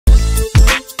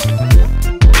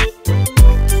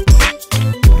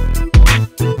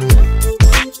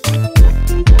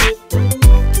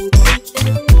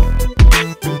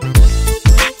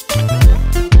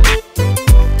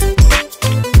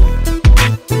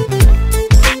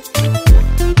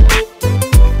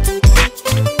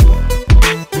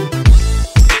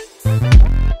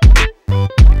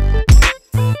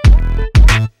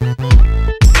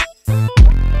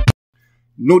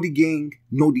Naughty gang,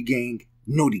 naughty gang,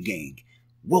 naughty gang.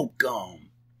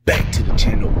 Welcome back to the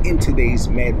channel. In today's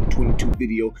Madden 22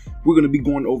 video, we're going to be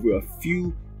going over a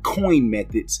few coin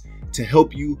methods to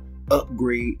help you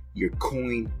upgrade your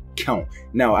coin count.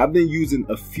 Now, I've been using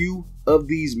a few of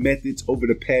these methods over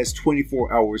the past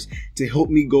 24 hours to help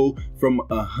me go from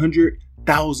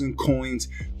 100,000 coins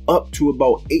up to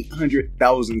about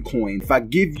 800,000 coins. If I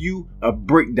give you a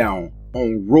breakdown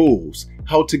on rolls,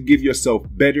 how to give yourself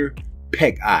better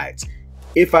peg odds.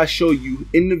 If I show you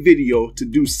in the video to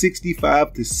do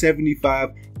 65 to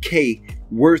 75K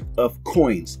worth of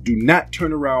coins, do not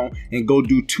turn around and go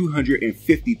do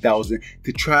 250,000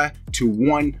 to try to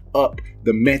one up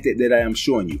the method that I am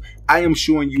showing you. I am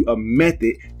showing you a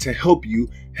method to help you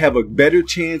have a better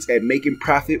chance at making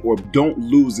profit or don't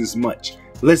lose as much.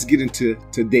 Let's get into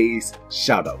today's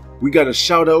shout out. We got a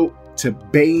shout out to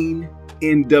Bane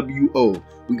NWO.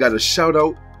 We got a shout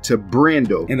out to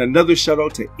Brando, and another shout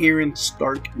out to Aaron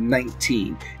Stark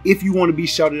 19. If you want to be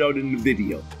shouted out in the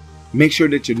video, make sure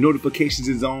that your notifications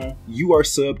is on, you are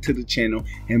subbed to the channel,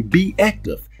 and be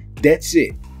active. That's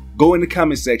it. Go in the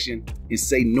comment section and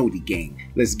say Naughty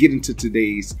Gang. Let's get into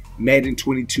today's Madden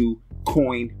 22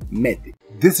 coin method.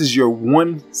 This is your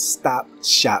one-stop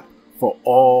shop for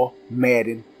all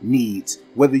Madden needs.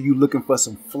 Whether you're looking for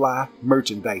some fly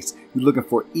merchandise, you're looking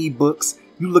for ebooks,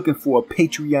 you're looking for a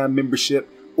Patreon membership,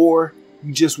 or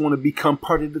you just want to become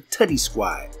part of the Tutty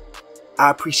Squad. I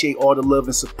appreciate all the love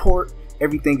and support.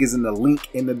 Everything is in the link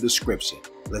in the description.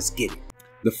 Let's get it.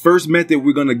 The first method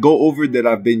we're going to go over that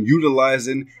I've been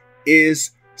utilizing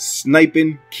is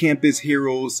sniping campus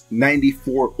heroes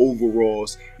 94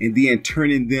 overalls and then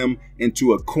turning them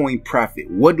into a coin profit.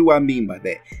 What do I mean by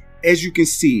that? As you can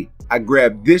see, I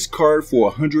grabbed this card for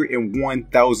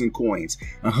 101,000 coins.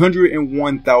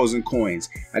 101,000 coins.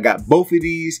 I got both of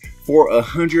these for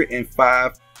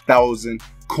 105,000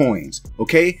 coins.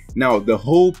 Okay, now the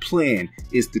whole plan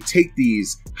is to take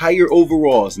these higher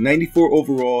overalls, 94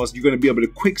 overalls. You're going to be able to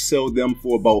quick sell them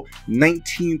for about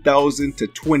 19,000 to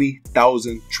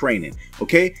 20,000 training.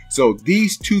 Okay, so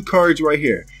these two cards right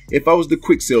here, if I was to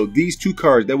quick sell these two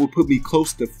cards, that would put me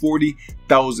close to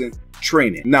 40,000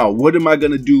 training. Now, what am I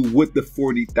going to do with the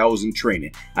 40,000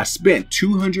 training? I spent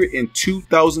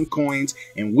 202,000 coins,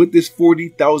 and with this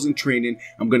 40,000 training,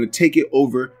 I'm going to take it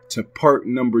over to part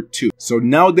number 2. So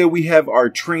now that we have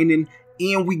our training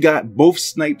and we got both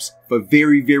snipes for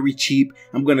very, very cheap,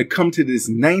 I'm going to come to this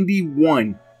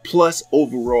 91 plus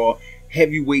overall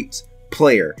heavyweights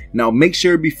player. Now make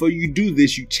sure before you do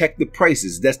this, you check the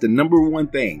prices. That's the number one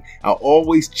thing. I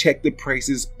always check the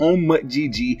prices on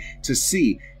MUTGG to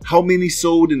see how many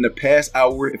sold in the past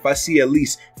hour. If I see at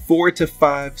least 4 to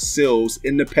 5 sales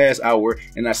in the past hour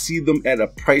and I see them at a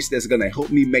price that's going to help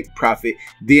me make profit,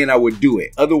 then I would do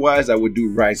it. Otherwise, I would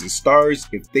do rising stars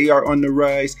if they are on the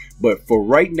rise. But for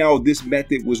right now, this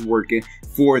method was working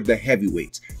for the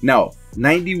heavyweights. Now,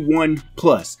 91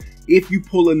 plus. If you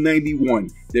pull a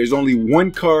 91, there's only one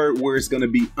card where it's going to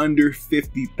be under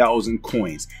 50,000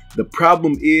 coins. The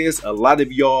problem is a lot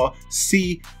of y'all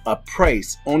see a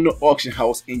price on the auction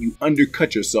house and you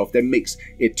undercut yourself. That makes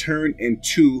it turn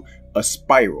into a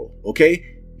spiral. Okay,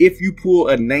 if you pull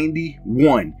a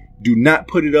 91, do not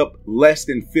put it up less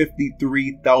than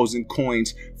 53,000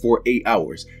 coins for 8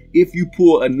 hours. If you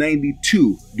pull a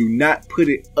 92, do not put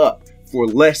it up for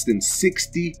less than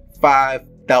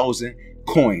 65,000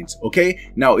 coins.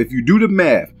 Okay, now if you do the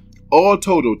math, all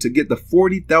total to get the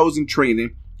 40,000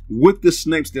 training with the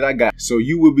snipes that I got, so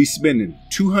you will be spending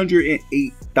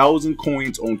 208,000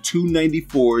 coins on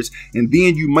 294s, and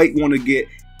then you might want to get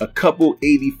a couple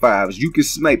 85s. You can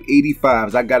snipe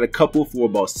 85s. I got a couple for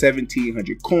about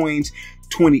 1,700 coins,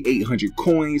 2,800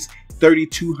 coins,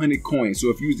 3,200 coins. So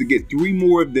if you was to get 3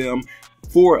 more of them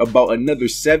for about another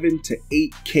 7 to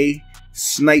 8K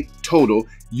snipe total,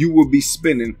 you will be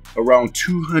spending around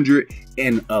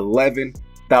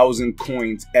 211,000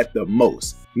 coins at the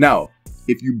most. Now,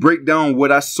 if you break down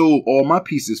what I sold all my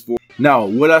pieces for, now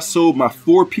what I sold my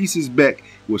 4 pieces back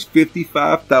was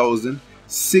 55,000,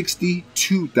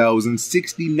 62,000,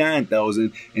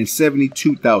 69,000, and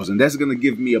 72,000. That's going to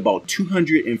give me about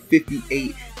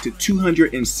 258 to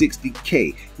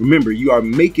 260K. Remember, you are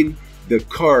making the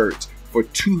cards for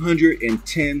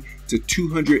 210 to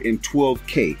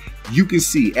 212K. You can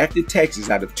see after taxes,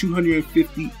 out of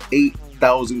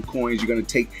 258,000 coins, you're going to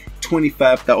take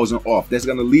 25,000 off. That's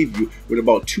going to leave you with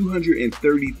about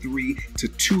 233 to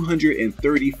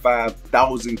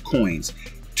 235,000 coins.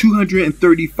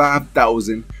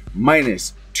 235,000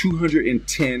 minus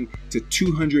 210 to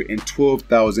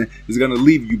 212,000 is going to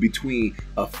leave you between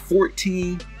a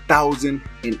 14,000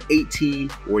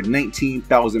 1,018 or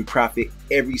 19,000 profit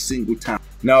every single time.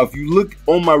 Now, if you look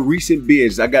on my recent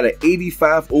bids, I got an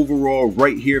 85 overall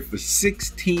right here for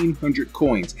 1,600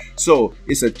 coins. So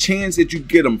it's a chance that you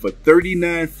get them for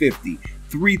 $39.50,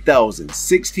 3,000,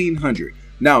 1,600.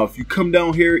 Now, if you come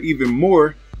down here even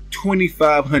more,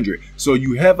 2,500. So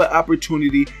you have an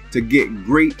opportunity to get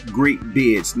great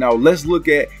bids. Now let's look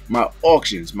at my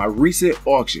auctions, my recent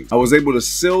auctions. I was able to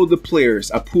sell the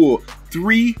players. I pulled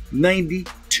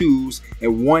 392s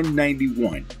and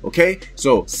 191. Okay,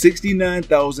 so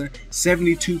 69,000,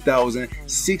 72,000,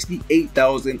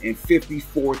 68,000, and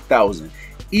 54,000.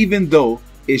 Even though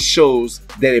it shows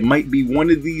that it might be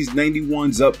one of these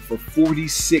 91s up for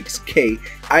 46K,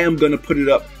 I am gonna put it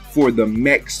up for the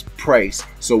max price.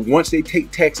 So once they take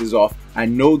taxes off, I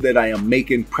know that I am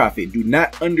making profit. Do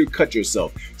not undercut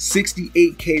yourself.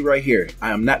 68K right here.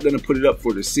 I am not going to put it up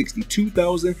for the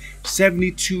 62,000,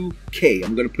 72K.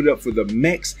 I'm going to put it up for the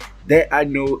max that I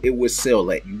know it will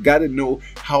sell at. You got to know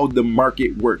how the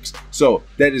market works. So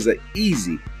that is an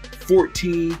easy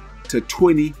 14 to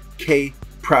 20K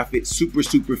profit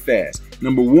super fast.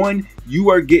 Number one, you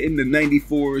are getting the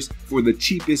 94s for the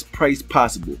cheapest price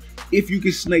possible. If you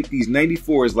can snipe these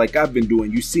 94s like I've been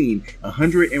doing, you've seen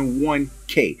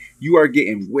 101K. You are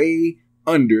getting way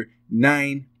under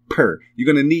 9 per.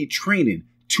 You're going to need training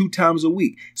 2 times a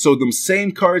week. So them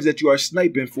same cards that you are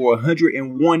sniping for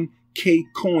 101K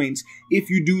coins, if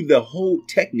you do the hold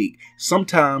technique,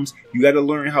 sometimes you got to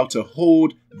learn how to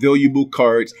hold valuable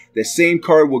cards. The same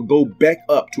card will go back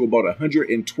up to about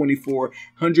 124,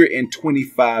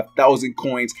 125,000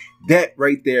 coins. That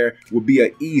right there will be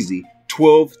an easy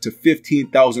 12 to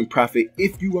 15,000 profit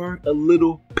if you are a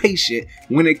little patient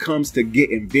when it comes to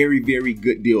getting very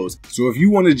good deals. So if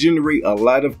you want to generate a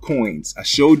lot of coins, I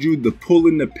showed you the pull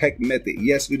in the peck method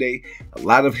yesterday. A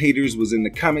lot of haters was in the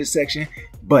comment section,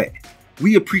 but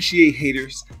we appreciate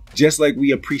haters just like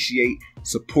we appreciate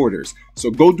supporters.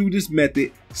 So go do this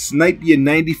method, snipe your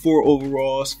 94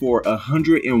 overalls for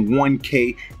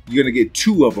 101K. You're gonna get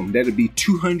 2 of them. That'll be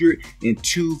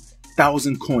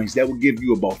 202,000 coins. That will give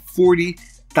you about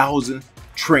 40,000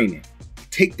 training.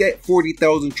 Take that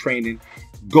 40,000 training,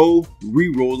 go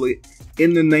re-roll it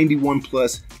in the 91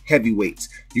 plus heavyweights.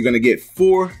 You're gonna get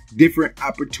 4 different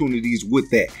opportunities with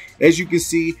that. As you can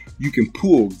see, you can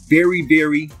pull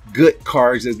very good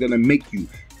cards that's gonna make you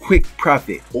quick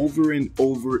profit over and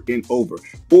over and over.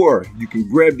 Or you can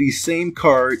grab these same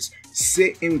cards,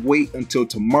 sit and wait until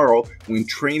tomorrow when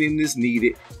training is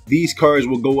needed. These cards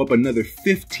will go up another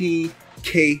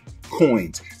 15K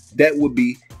coins. That would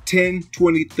be 10,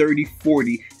 20, 30,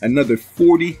 40, another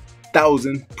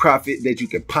 40,000 profit that you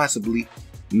could possibly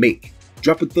make.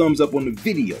 Drop a thumbs up on the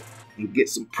video and get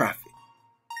some profit.